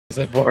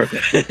Support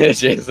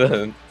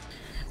Jason.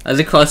 That's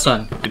a close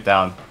one. Get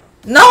down.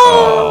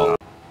 No!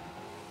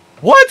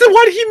 What?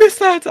 Why did he miss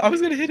that? I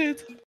was gonna hit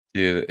it.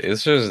 Dude,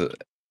 it's just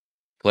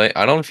play.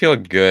 I don't feel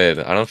good.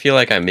 I don't feel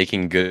like I'm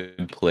making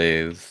good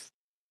plays.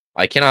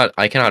 I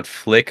cannot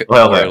flick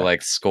or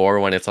like score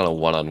when it's on a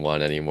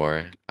one-on-one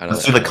anymore.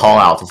 Let's do the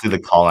call-outs. Let's do the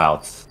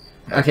call-outs.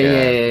 Okay,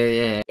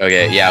 yeah.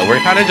 Okay, yeah, we're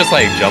kind of just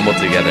like jumbled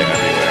together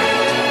everywhere.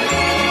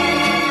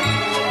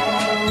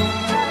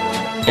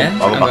 Yeah,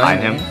 I'll go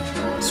behind him.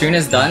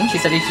 Serena's done. She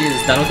said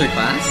she's done with her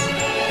class.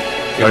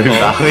 Go to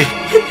Valley.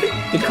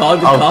 Good call,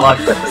 good call.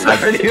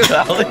 Stardew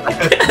Valley.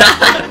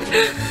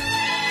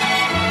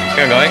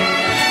 Okay, I'm going.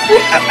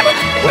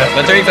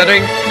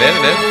 Centering. Mid.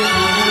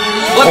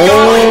 Oh,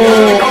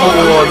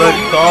 the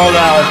call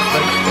out.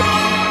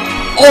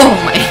 Oh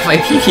my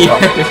PP.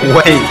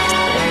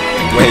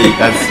 Wait,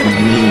 that's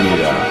me.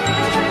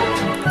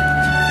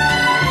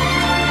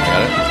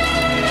 Got it.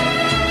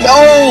 No!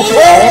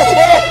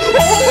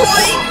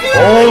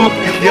 Oh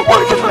my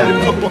god!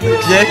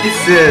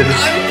 Jason!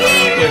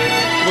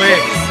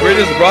 Wait, we're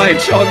just Ryan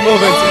Sean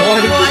moments.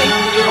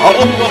 Oh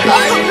my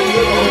god!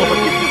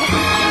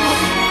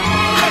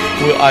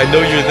 Well, I know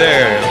you're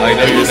there. Oh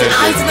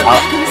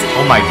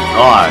my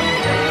god!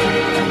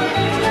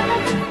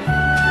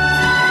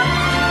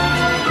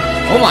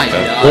 Oh my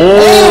god!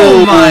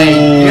 Oh my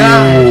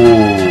god!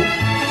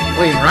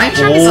 Wait, Ryan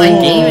Sean is like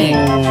gaming.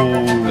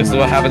 This is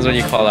what happens when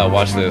you call out.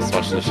 Watch this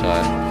shot.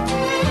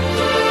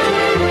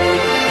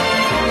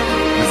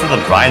 This is the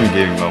Brian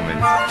gaming moment.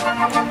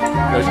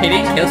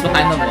 Rotating, kills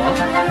behind the wall.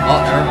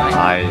 Oh, never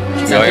mind.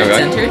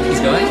 Center, he's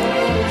going.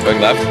 Going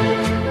left.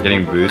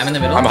 Getting boost. I'm in the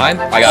middle. I'm behind.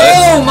 I got it.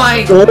 Oh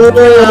my god!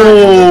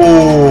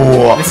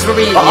 Oh! This is where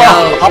we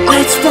yell.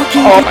 Let's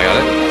fucking I got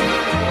it.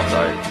 Oh,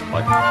 sorry.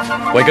 What?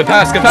 Wait, good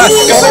pass. Oh my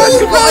god!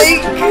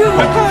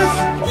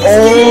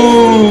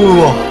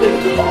 Oh!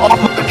 Oh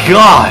my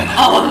god!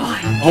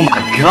 Oh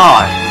my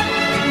god!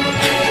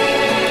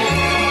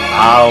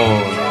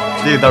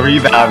 Ow. Dude, the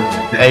rebound.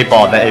 The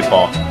 8-ball.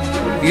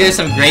 These are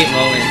some great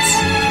moments.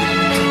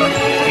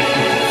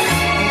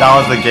 That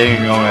was the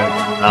gaming moment.